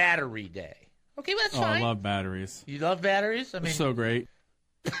National Battery Day. Okay, well, that's fine. I love batteries. You love batteries? I mean, They're so great.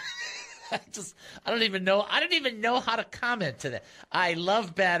 I don't even know how to comment to that. I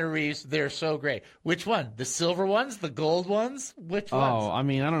love batteries. They're so great. Which one? The silver ones? The gold ones? Which ones? Oh, I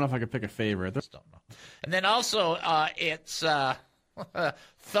mean, I don't know if I could pick a favorite. Don't know. And then also, it's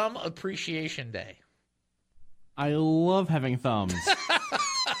Thumb Appreciation Day. I love having thumbs.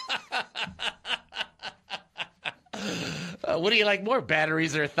 What do you like more,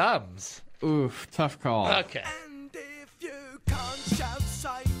 batteries or thumbs? Oof, tough call. Okay.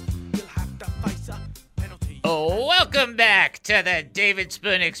 Oh, welcome back to the David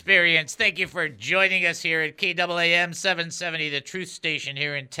Spoon Experience. Thank you for joining us here at KAAM 770, the truth station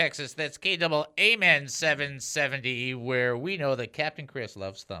here in Texas. That's KAAM 770, where we know that Captain Chris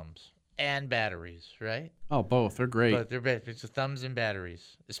loves thumbs and batteries, right? Oh, both. They're great. But it's the thumbs and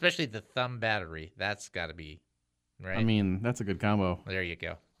batteries, especially the thumb battery. That's got to be, right? I mean, that's a good combo. There you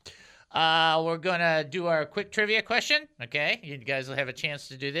go. We're going to do our quick trivia question, okay? You guys will have a chance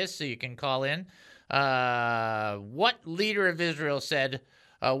to do this, so you can call in. What leader of Israel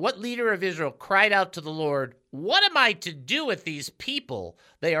cried out to the Lord, "What am I to do with these people?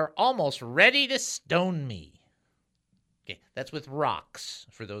 They are almost ready to stone me." Okay, that's with rocks,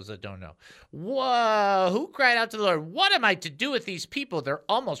 for those that don't know. Whoa, who cried out to the Lord, "What am I to do with these people? They're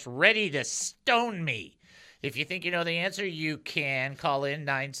almost ready to stone me." If you think you know the answer, you can call in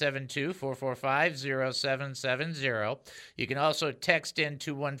 972-445-0770. You can also text in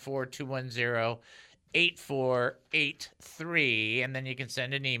 214-210-8483, and then you can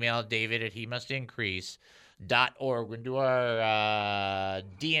send an email, david@hemustincrease.org. We're going to do our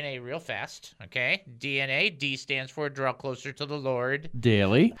DNA real fast, okay? DNA, D stands for draw closer to the Lord.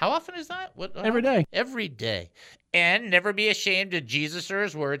 Daily. How often is that? Every day. Every day. And never be ashamed of Jesus or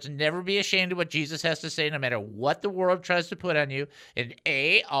his words. Never be ashamed of what Jesus has to say, no matter what the world tries to put on you. And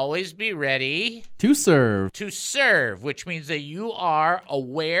A, always be ready to serve. To serve, which means that you are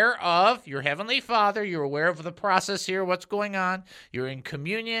aware of your Heavenly Father. You're aware of the process here, what's going on. You're in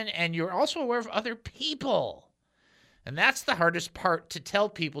communion, and you're also aware of other people. And that's the hardest part to tell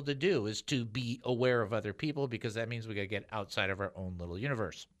people to do, is to be aware of other people, because that means we got to get outside of our own little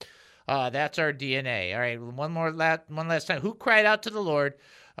universe. That's our DNA. All right, one last time. Who cried out to the Lord,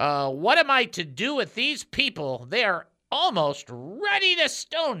 "What am I to do with these people? They are almost ready to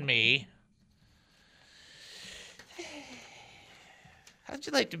stone me." How'd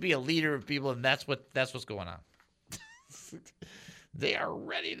you like to be a leader of people, and that's what's going on? They are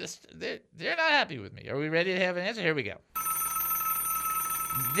ready to. They're not happy with me. Are we ready to have an answer? Here we go.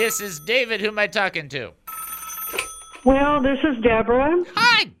 This is David. Who am I talking to? Well, this is Deborah.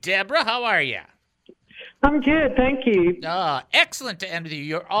 Hi, Deborah. How are you? I'm good, thank you. Excellent to end with you.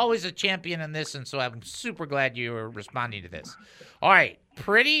 You're always a champion in this, and so I'm super glad you are responding to this. All right,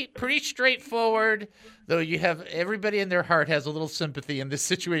 pretty straightforward, though you have everybody in their heart has a little sympathy in this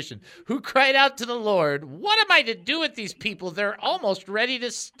situation. Who cried out to the Lord, "What am I to do with these people? They're almost ready to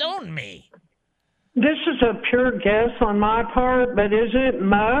stone me." This is a pure guess on my part, but is it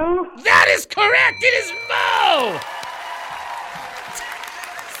Mo? That is correct. It is Mo.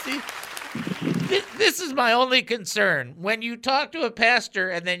 See, this is my only concern. When you talk to a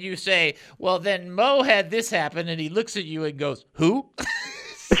pastor and then you say, "Well, then Mo had this happen," and he looks at you and goes, "Who?"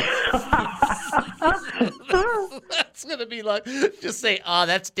 That's going to be like, just say,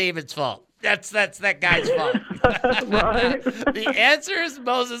 "That's David's fault. That's that guy's fault." Right. The answer is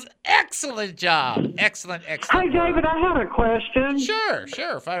Moses. Excellent job. Excellent. Hey, David, I have a question.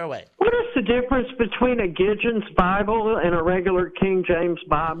 Sure. Fire away. What is the difference between a Gideon's Bible and a regular King James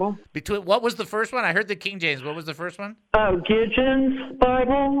Bible? What was the first one? I heard the King James. What was the first one? Gideon's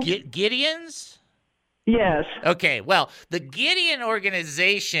Bible. Gideon's? Yes. Okay, well, the Gideon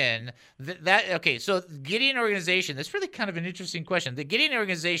organization, so Gideon organization, that's really kind of an interesting question. The Gideon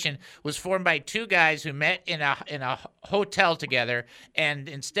organization was formed by two guys who met in a hotel together, and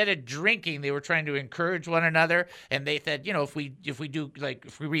instead of drinking, they were trying to encourage one another, and they said, if we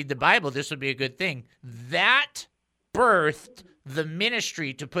read the Bible, this would be a good thing. That birthed the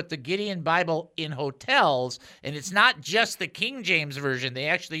ministry to put the Gideon Bible in hotels, and it's not just the King James Version. They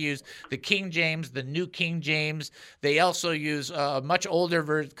actually use the King James, the New King James. They also use a much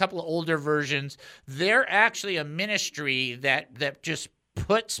older couple of older versions. They're actually a ministry that just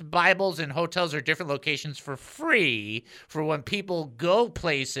puts Bibles in hotels or different locations for free for when people go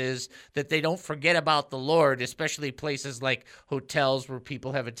places that they don't forget about the Lord, especially places like hotels where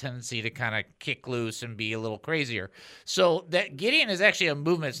people have a tendency to kind of kick loose and be a little crazier. So that Gideon is actually a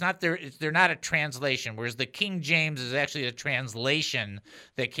movement. It's not they're not a translation, whereas the King James is actually a translation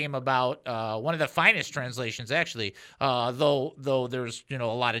that came about, one of the finest translations actually, though there's a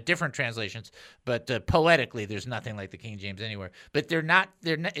lot of different translations, but poetically there's nothing like the King James anywhere. But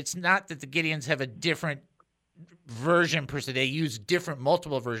it's not that the Gideons have a different version per se. They use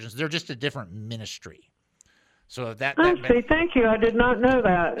multiple versions. They're just a different ministry. So thank you. I did not know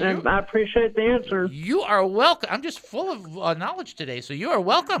that, and I appreciate the answer. You are welcome. I'm just full of knowledge today, so you are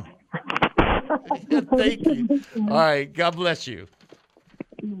welcome. Thank you. All right. God bless you.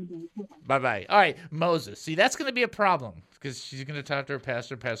 Bye-bye. All right, Moses. See, that's going to be a problem because she's going to talk to her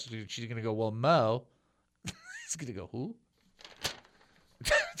pastor. She's going to go, well, Mo. He's going to go, who?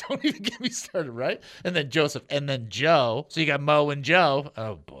 Don't even get me started, right? And then Joseph, and then Joe. So you got Mo and Joe.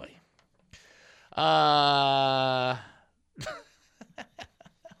 Oh, boy.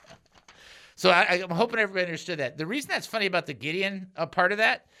 So I'm hoping everybody understood that. The reason that's funny about the Gideon part of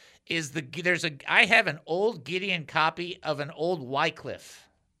that is I have an old Gideon copy of an old Wycliffe,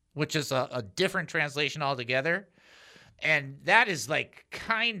 which is a different translation altogether. And that is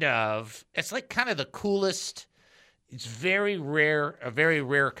kind of the coolest. It's very rare, a very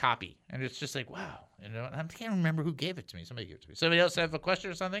rare copy. And it's just wow. I can't remember who gave it to me. Somebody gave it to me. Somebody else have a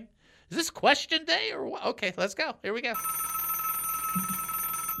question or something? Is this question day or what? Okay, let's go. Here we go.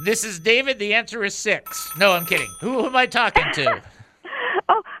 This is David. The answer is 6. No, I'm kidding. Who am I talking to?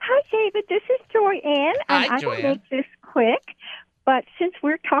 Oh, hi, David. This is Joyanne. Hi, I Joyanne. will make this quick. But since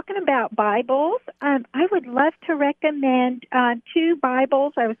we're talking about Bibles, I would love to recommend 2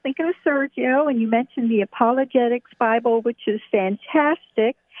 Bibles. I was thinking of Sergio, and you mentioned the Apologetics Bible, which is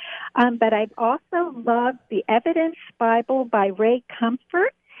fantastic. But I've also loved the Evidence Bible by Ray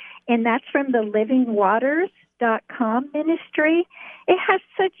Comfort, and that's from the livingwaters.com ministry. It has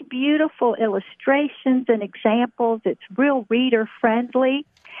such beautiful illustrations and examples. It's real reader-friendly.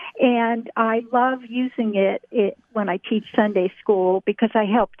 And I love using it when I teach Sunday school because I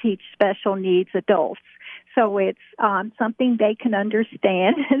help teach special needs adults. So it's something they can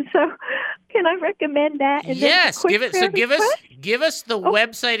understand. And so can I recommend that? And yes, give us the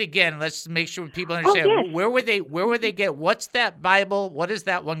website again. Let's make sure people understand. Oh, yes. Where would they get? What's that Bible? What is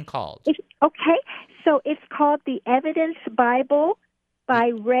that one called? Okay. So it's called the Evidence Bible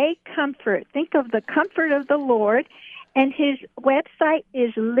by Ray Comfort. Think of the comfort of the Lord. And his website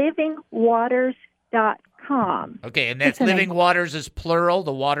is livingwaters.com. Okay, and that's Living Waters is plural?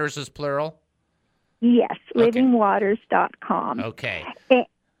 The waters is plural? Yes, livingwaters.com. Okay.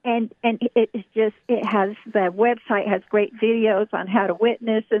 And the website has great videos on how to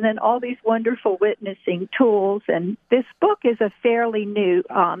witness and then all these wonderful witnessing tools. And this book is a fairly new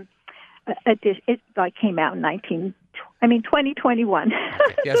edition. It came out in 2021.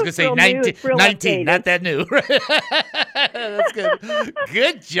 Okay. Yeah, I was going to say 19, not that new. That's good.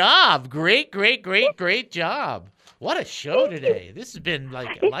 Good job. Great job. What a show today. This has been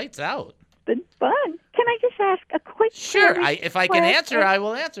lights out. It's been fun. Can I just ask a quick Sure. If I can answer, I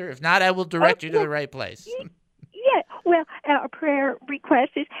will answer. If not, I will direct you to the right place. Yeah, well, our prayer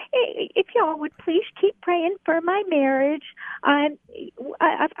request is if y'all would please keep praying for my marriage. I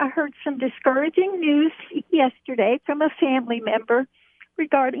heard some discouraging news yesterday from a family member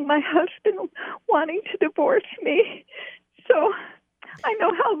regarding my husband wanting to divorce me. So I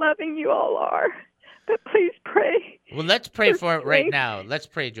know how loving you all are, but please pray. Well, let's pray for it right now. Let's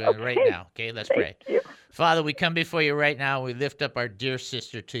pray, Joanna, right now. Okay, let's pray. Thank you. Father, we come before you right now. We lift up our dear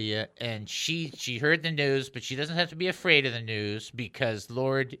sister to you, and she heard the news, but she doesn't have to be afraid of the news because,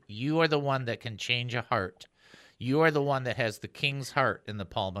 Lord, you are the one that can change a heart. You are the one that has the king's heart in the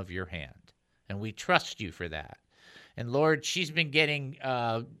palm of your hand, and we trust you for that. And, Lord, she's been getting,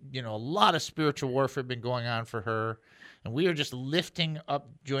 a lot of spiritual warfare been going on for her, and we are just lifting up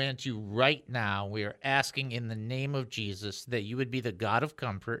Joanne to you right now. We are asking in the name of Jesus that you would be the God of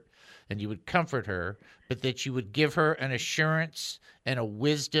comfort and you would comfort her, but that you would give her an assurance and a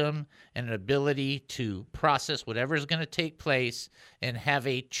wisdom and an ability to process whatever is going to take place and have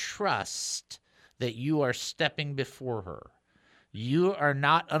a trust that you are stepping before her. You are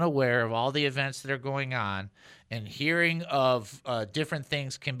not unaware of all the events that are going on, and hearing of different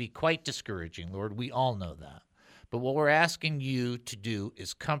things can be quite discouraging, Lord. We all know that. But what we're asking you to do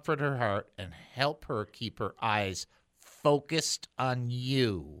is comfort her heart and help her keep her eyes focused on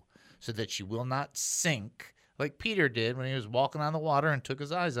you so that she will not sink like Peter did when he was walking on the water and took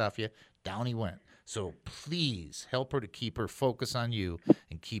his eyes off you. Down he went. So please help her to keep her focus on you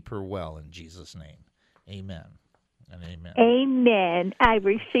and keep her well in Jesus' name. Amen and amen. Amen. I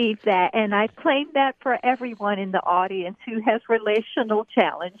received that, and I claim that for everyone in the audience who has relational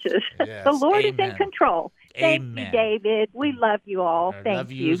challenges. Yes, the Lord is in amen. control. Thank Amen. you, David. We love you all. I Thank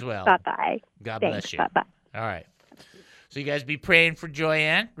love you as well. Bye-bye. God Thanks. bless you. Bye-bye. All right. So you guys be praying for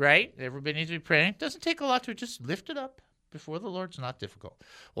Joyanne, right? Everybody needs to be praying. Doesn't take a lot to just lift it up before the Lord. It's not difficult.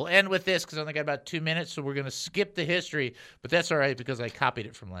 We'll end with this because I only got about 2 minutes, so we're going to skip the history, but that's all right because I copied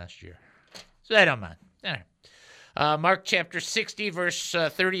it from last year. So I don't mind. All right. Mark chapter 60, verse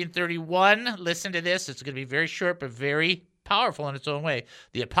 30 and 31. Listen to this. It's going to be very short but very powerful in its own way.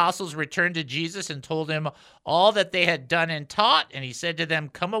 The apostles returned to Jesus and told him all that they had done and taught, and he said to them,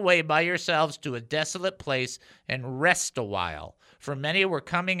 "Come away by yourselves to a desolate place and rest a while. For many were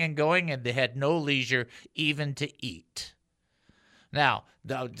coming and going, and they had no leisure even to eat." Now,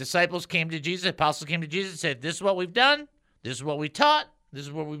 the disciples came to Jesus, the apostles came to Jesus and said, "This is what we've done. This is what we taught. This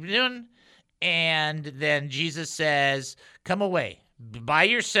is what we've been doing." And then Jesus says, "Come away by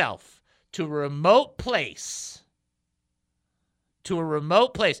yourself to a remote place,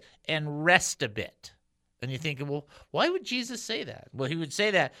 and rest a bit." And you're thinking, well, why would Jesus say that? Well, he would say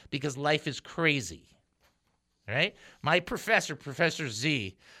that because life is crazy. Right? My professor, Professor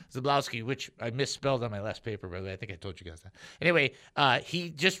Z. Zablowski, which I misspelled on my last paper, by the way. I think I told you guys that. Anyway, he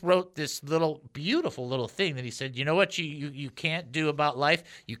just wrote this beautiful little thing that he said, you know what you can't do about life?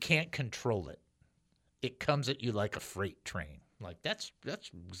 You can't control it. It comes at you like a freight train. Like, that's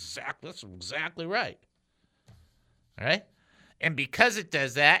exactly right. All right? And because it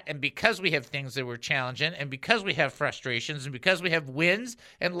does that, and because we have things that we're challenging, and because we have frustrations, and because we have wins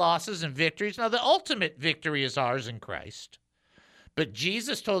and losses and victories, now the ultimate victory is ours in Christ. But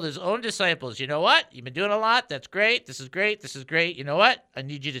Jesus told his own disciples, you know what? You've been doing a lot. That's great. This is great. This is great. You know what? I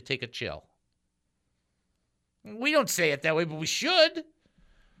need you to take a chill. We don't say it that way, but we should.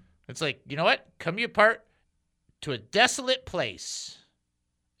 It's like, you know what? Come apart to a desolate place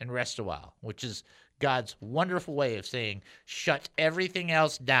and rest a while, which is God's wonderful way of saying, shut everything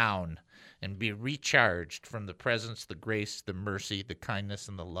else down and be recharged from the presence, the grace, the mercy, the kindness,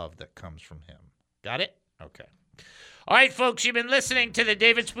 and the love that comes from him. Got it? Okay. All right, folks, you've been listening to the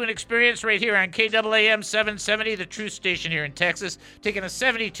David Spoon Experience right here on KAAM 770, the truth station here in Texas. Taking a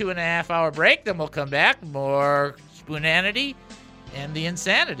 72-and-a-half-hour break, then we'll come back. More spoonanity and the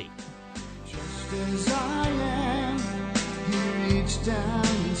insanity. Just as I am, he reached down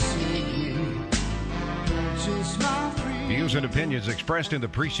and saved me. Purchased my freedom. Views and opinions expressed in the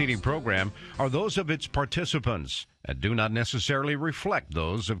preceding program are those of its participants and do not necessarily reflect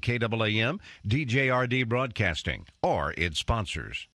those of KAAM, DJRD Broadcasting, or its sponsors.